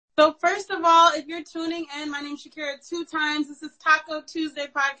So first of all, if you're tuning in, my name's Shakira 2 times. This is Taco Tuesday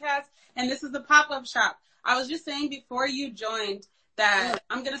podcast, and this is the pop-up shop. I was just saying before you joined that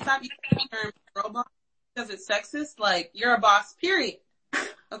I'm going to stop using the term girl boss because it's sexist. Like, you're a boss, period.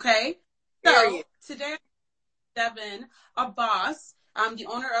 Okay? So today, Devin, a boss, the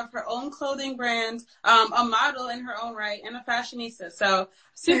owner of her own clothing brand, a model in her own right, and a fashionista. So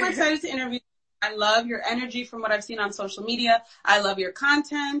super excited to interview. I love your energy from what I've seen on social media. I love your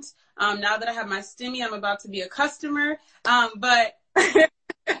content. Now that I have my stimmy, I'm about to be a customer. But go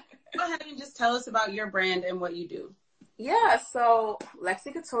ahead and just tell us about your brand and what you do. Yeah, so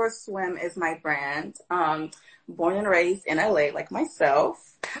Lexi Couture Swim is my brand. Born and raised in LA, like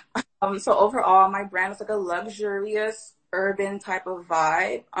myself. So overall, my brand is like a luxurious, urban type of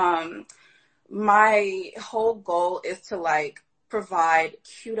vibe. My whole goal is to like provide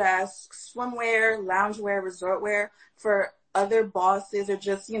cute-ass swimwear, loungewear, resort wear for other bosses or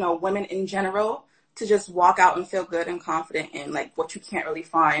just, you know, women in general to just walk out and feel good and confident in like what you can't really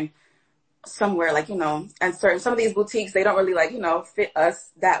find somewhere, like, you know, and some of these boutiques, they don't really like, you know, fit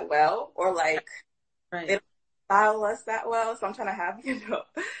us that well or like they don't style us that well. So I'm trying to have, you know,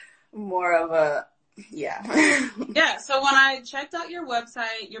 more of a, yeah. Yeah. So when I checked out your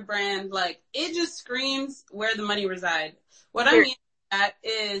website, your brand, like it just screams where the money resides. What I mean by that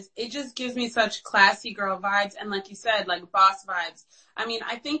is it just gives me such classy girl vibes and like you said, like boss vibes. I mean,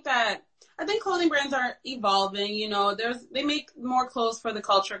 I think clothing brands are evolving, you know, they make more clothes for the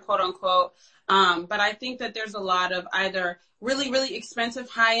culture, quote unquote. But I think that there's a lot of either really, really expensive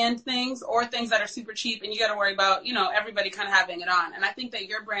high-end things or things that are super cheap and you got to worry about, you know, everybody kind of having it on. And I think that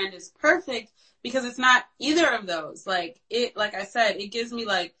your brand is perfect because it's not either of those. Like I said, it gives me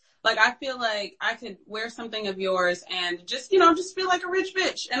like I feel like I could wear something of yours and just, you know, just feel like a rich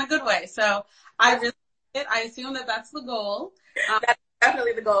bitch in a good way. So I assume that that's the goal. That's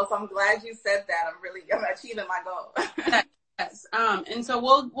definitely the goal. So I'm glad you said that. I'm achieving my goal. Yes. And so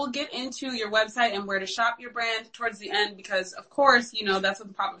we'll get into your website and where to shop your brand towards the end because of course, you know, that's what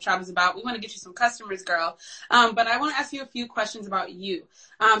the pop-up shop is about. We want to get you some customers, girl. But I want to ask you a few questions about you.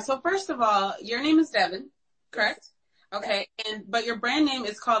 So first of all, your name is Devin, correct? Okay. But your brand name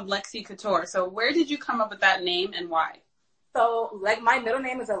is called Lexi Couture. So where did you come up with that name and why? So like my middle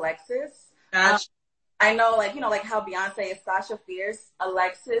name is Alexis. Gotcha. I know, like, you know, like how Beyonce is Sasha Fierce,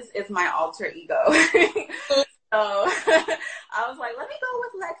 Alexis is my alter ego. So I was like, let me go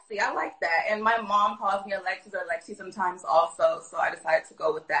with Lexi. I like that. And my mom calls me Alexis or Lexi sometimes also. So I decided to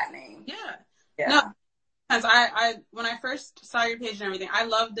go with that name. Yeah. No, because I when I first saw your page and everything, I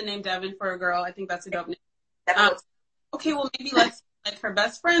love the name Devin for a girl. I think that's a dope name. Okay, well, maybe Lexi like her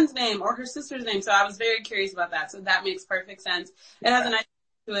best friend's name or her sister's name. So I was very curious about that. So that makes perfect sense. It has a nice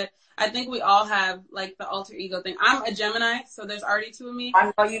to it. I think we all have like the alter ego thing. I'm a Gemini, so there's already two of me.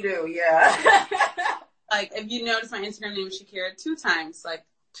 I know you do, yeah. Like if you notice my Instagram name is Shakira 2 times, like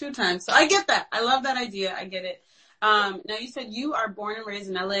 2 times. So I get that. I love that idea. I get it. Now you said you are born and raised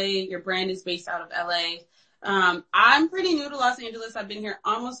in LA. Your brand is based out of LA. I'm pretty new to Los Angeles. I've been here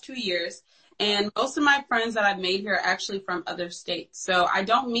almost 2 years. And most of my friends that I've made here are actually from other states. So I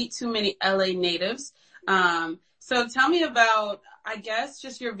don't meet too many LA natives. So tell me about, I guess,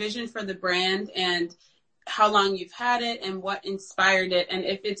 just your vision for the brand and how long you've had it and what inspired it and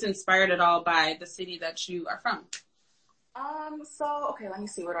if it's inspired at all by the city that you are from. Okay, let me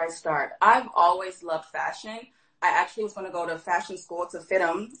see, where do I start? I've always loved fashion. I actually was going to go to fashion school to fit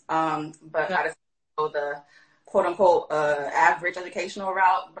them, but I decided to go the quote-unquote average educational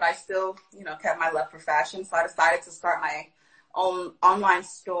route, but I still, you know, kept my love for fashion. So I decided to start my own online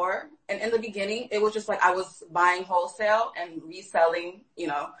store. And in the beginning, it was just like I was buying wholesale and reselling, you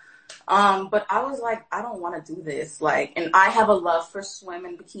know. But I was like, I don't want to do this. Like, and I have a love for swim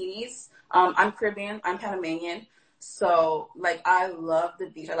and bikinis. I'm Caribbean, I'm Panamanian. So like, I love the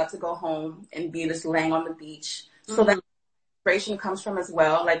beach. I love to go home and be just laying on the beach. So that inspiration comes from as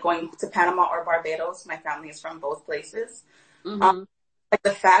well, like going to Panama or Barbados. My family is from both places. Like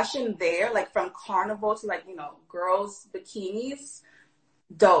the fashion there, like from carnival to like, you know, girls bikinis,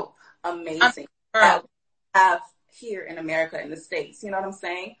 dope, amazing. That we have here in America, in the States, you know what I'm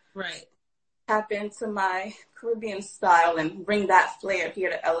saying? Right. Tap into my Caribbean style and bring that flair here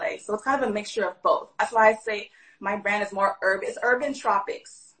to LA. So it's kind of a mixture of both. That's why I say my brand is more urban. It's urban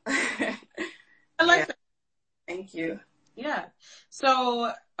tropics. I like that. Thank you. Yeah.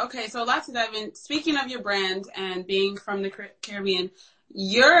 So, okay. So lots of that. And speaking of your brand and being from the Caribbean,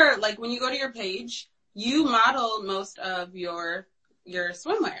 you're like, when you go to your page, you model most of your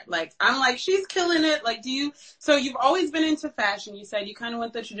swimwear. Like, I'm like, she's killing it. Like, so you've always been into fashion. You said you kind of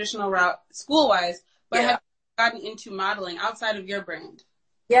went the traditional route school wise, but have you gotten into modeling outside of your brand?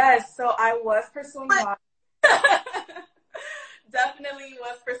 Yes, so I was pursuing modeling. Definitely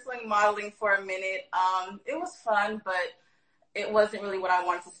was pursuing modeling for a minute. It was fun, but it wasn't really what I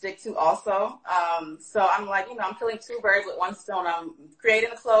wanted to stick to also. So I'm like, I'm killing two birds with one stone. I'm creating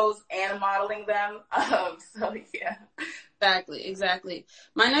the clothes and modeling them. So yeah. Exactly.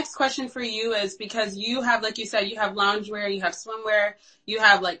 My next question for you is, because you have, like you said, you have loungewear, you have swimwear, you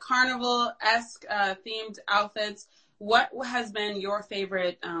have like carnival-esque themed outfits. What has been your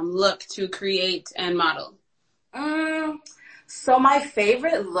favorite look to create and model? So my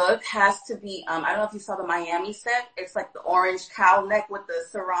favorite look has to be, I don't know if you saw the Miami set. It's like the orange cowl neck with the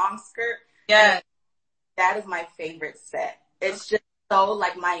sarong skirt. Yeah. That is my favorite set. It's just so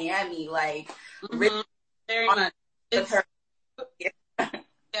like Miami, like very much.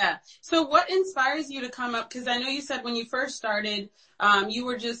 Yeah. So what inspires you to come up? Because I know you said when you first started, you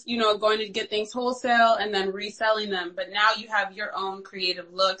were just, going to get things wholesale and then reselling them. But now you have your own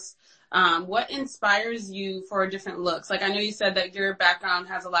creative looks. What inspires you for different looks? Like, I know you said that your background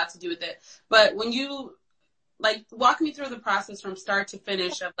has a lot to do with it. But when you, walk me through the process from start to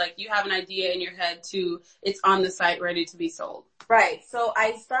finish of, you have an idea in your head to it's on the site ready to be sold. Right. So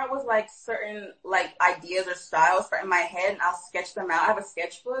I start with certain ideas or styles in my head, and I'll sketch them out. I have a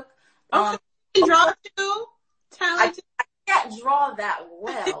sketchbook. Okay. You can draw too? Talented. I can't draw that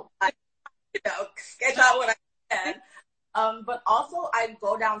well. I sketch out what I can. But also I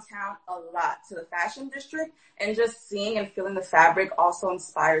go downtown a lot to the fashion district, and just seeing and feeling the fabric also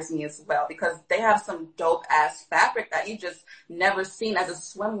inspires me as well, because they have some dope ass fabric that you just never seen as a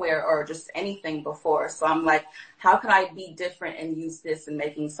swimwear or just anything before. So I'm like, how can I be different and use this in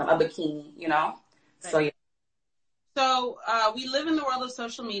making a bikini, Right. So yeah. So we live in the world of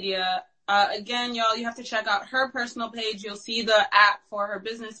social media. Again, y'all, you have to check out her personal page. You'll see the app for her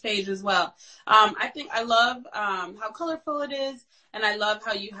business page as well. I love how colorful it is, and I love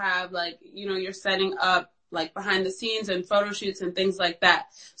how you have you're setting up behind the scenes and photo shoots and things like that.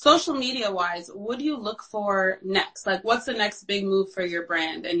 Social media wise, what do you look for next? What's the next big move for your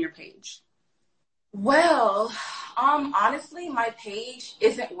brand and your page? Well, honestly, my page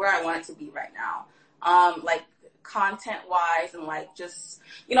isn't where I want it to be right now. Content wise, and just,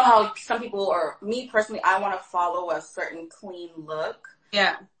 how some people, or me personally, I want to follow a certain clean look.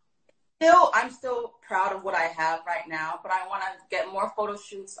 Yeah. I'm still proud of what I have right now, but I want to get more photo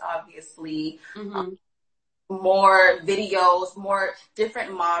shoots, obviously. Mm-hmm. More videos, more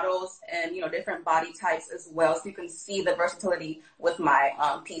different models, and different body types as well, so you can see the versatility with my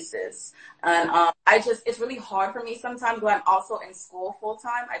pieces. And it's really hard for me sometimes, but I'm also in school full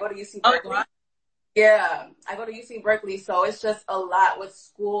time. I go to UC Berkeley. Wow. Yeah, I go to UC Berkeley, so it's just a lot with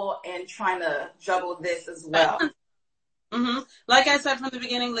school and trying to juggle this as well. Mm-hmm. Like I said from the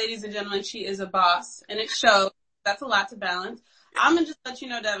beginning, ladies and gentlemen, she is a boss, and it shows. That's a lot to balance. I'm going to just let you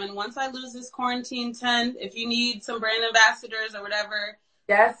know, Devin, once I lose this quarantine 10, if you need some brand ambassadors or whatever.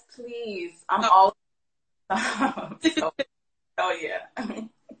 Yes, please. I'm all. Oh, yeah.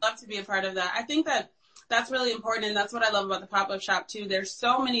 Love to be a part of that. I think that's really important, and that's what I love about the pop-up shop, too. There's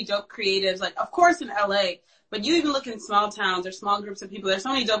so many dope creatives, of course, in LA, but you even look in small towns or small groups of people, there's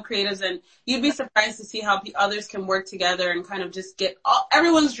so many dope creatives, and you'd be surprised to see how others can work together and kind of just get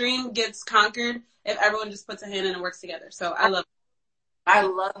everyone's dream gets conquered if everyone just puts a hand in and works together. So I love it. I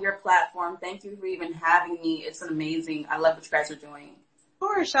love your platform. Thank you for even having me. It's amazing. I love what you guys are doing. Of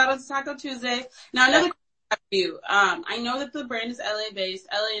course. Shout out to Taco Tuesday. Now, another question for you. I know that the brand is LA-based,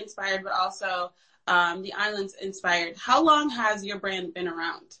 LA-inspired, but also the islands inspired. How long has your brand been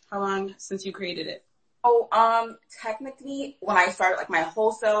around? How long since you created it? Oh, technically, when I started my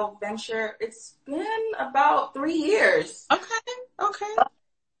wholesale venture, it's been about 3 years. Okay.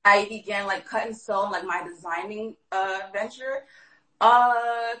 I began cut and sew, my designing venture,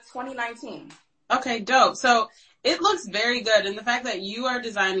 2019. Okay, dope. So it looks very good, and the fact that you are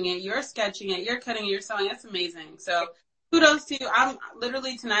designing it, you're sketching it, you're cutting it, you're sewing, that's amazing. So kudos to you. I'm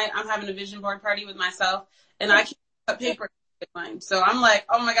literally tonight, I'm having a vision board party with myself, and I can't cut paper. So I'm like,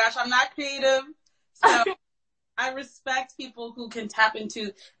 oh my gosh, I'm not creative. So I respect people who can tap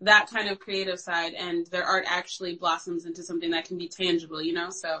into that kind of creative side, and their art actually blossoms into something that can be tangible,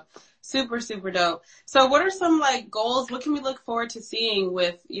 So super, super dope. So what are some goals? What can we look forward to seeing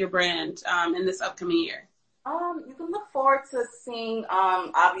with your brand in this upcoming year? You can look forward to seeing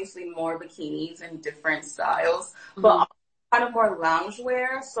obviously more bikinis in different styles, but kind of more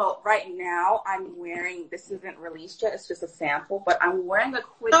loungewear. So right now I'm wearing, this isn't released yet, it's just a sample, but I'm wearing a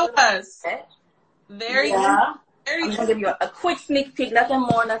quick set. Very good. I'm gonna give you a quick sneak peek, nothing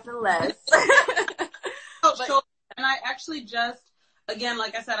more, nothing less. Sure. And I actually just, again,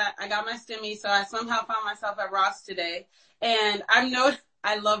 like I said, I got my stimmy, so I somehow found myself at Ross today, and I'm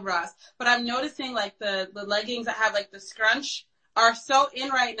I love Ross. But I'm noticing like the leggings that have like the scrunch are so in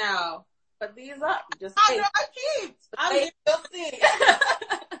right now. Put these up. Just I know, I peeped. you'll see.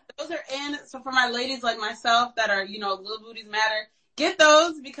 Those are in. So for my ladies like myself that are, little booties matter, get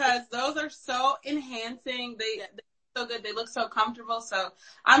those because those are so enhancing. They're so good. They look so comfortable. So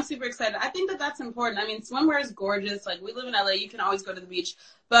I'm super excited. I think that that's important. I mean, swimwear is gorgeous. Like we live in LA, you can always go to the beach.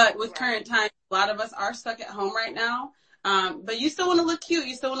 But with current time, a lot of us are stuck at home right now. But you still want to look cute.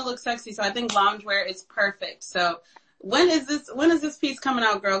 You still want to look sexy. So I think loungewear is perfect. So when is this piece coming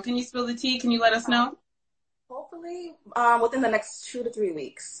out, girl? Can you spill the tea? Can you let us know? Hopefully, within the next 2 to 3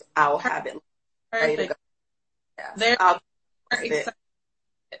 weeks, I'll have it ready to go. Yeah.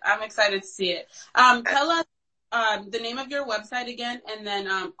 I'm excited to see it. Tell us the name of your website again, and then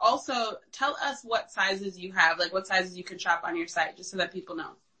also tell us what sizes you have, like what sizes you can shop on your site, just so that people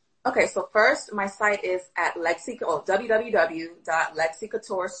know. Okay, so first, my site is at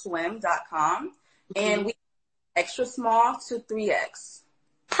www.lexicoutureswim.com, and we extra small to 3X.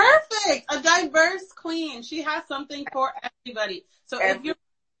 Perfect. A diverse queen. She has something for everybody. So if you're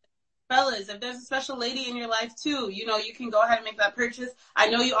fellas, if there's a special lady in your life too, you can go ahead and make that purchase. I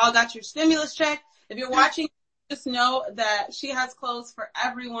know you all got your stimulus check. If you're watching, just know that she has clothes for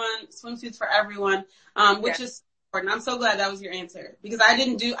everyone, swimsuits for everyone, which is important. I'm so glad that was your answer because I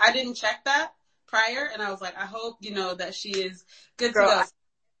didn't check that prior, and I was like, I hope that she is good to go.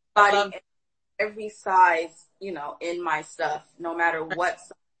 I love every size, in my stuff, no matter what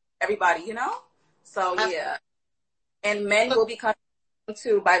size, everybody, So yeah, and men will be coming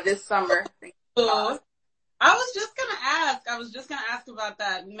too by this summer. I was just gonna ask about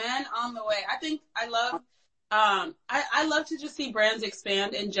that. Men on the way. I think I love. I love to just see brands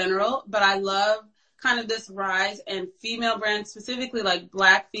expand in general, but I love kind of this rise in female brands, specifically like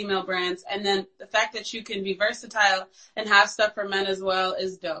Black female brands. And then the fact that you can be versatile and have stuff for men as well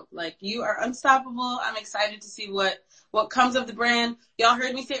is dope. Like you are unstoppable. I'm excited to see what comes of the brand. Y'all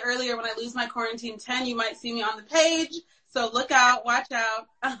heard me say earlier, when I lose my quarantine 10, you might see me on the page. So look out, watch out.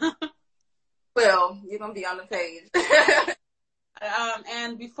 Well, you're going to be on the page.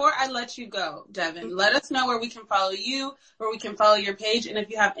 And before I let you go, Devin, let us know where we can follow you, where we can follow your page. And if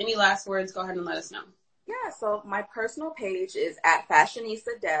you have any last words, go ahead and let us know. Yeah, so my personal page is at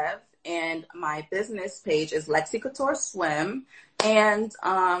Fashionista Dev, and my business page is Lexi Couture Swim. And,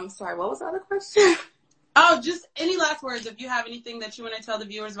 sorry, what was the other question? Oh, just any last words. If you have anything that you want to tell the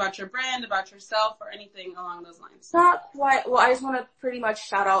viewers about your brand, about yourself, or anything along those lines. Not quite. Well, I just want to pretty much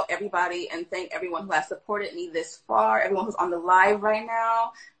shout out everybody and thank everyone who has supported me this far, everyone who's on the live right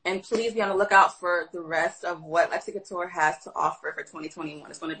now. And please be on the lookout for the rest of what Lexi Couture has to offer for 2021.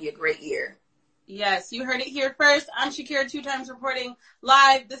 It's going to be a great year. Yes, you heard it here first. I'm Shakira, 2 times reporting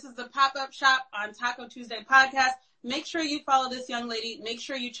live. This is the Pop-Up Shop on Taco Tuesday podcast. Make sure you follow this young lady. Make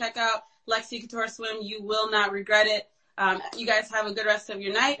sure you check out Lexi Couture Swim. You will not regret it. You guys have a good rest of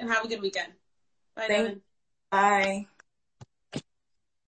your night and have a good weekend. Bye, Devin. Bye.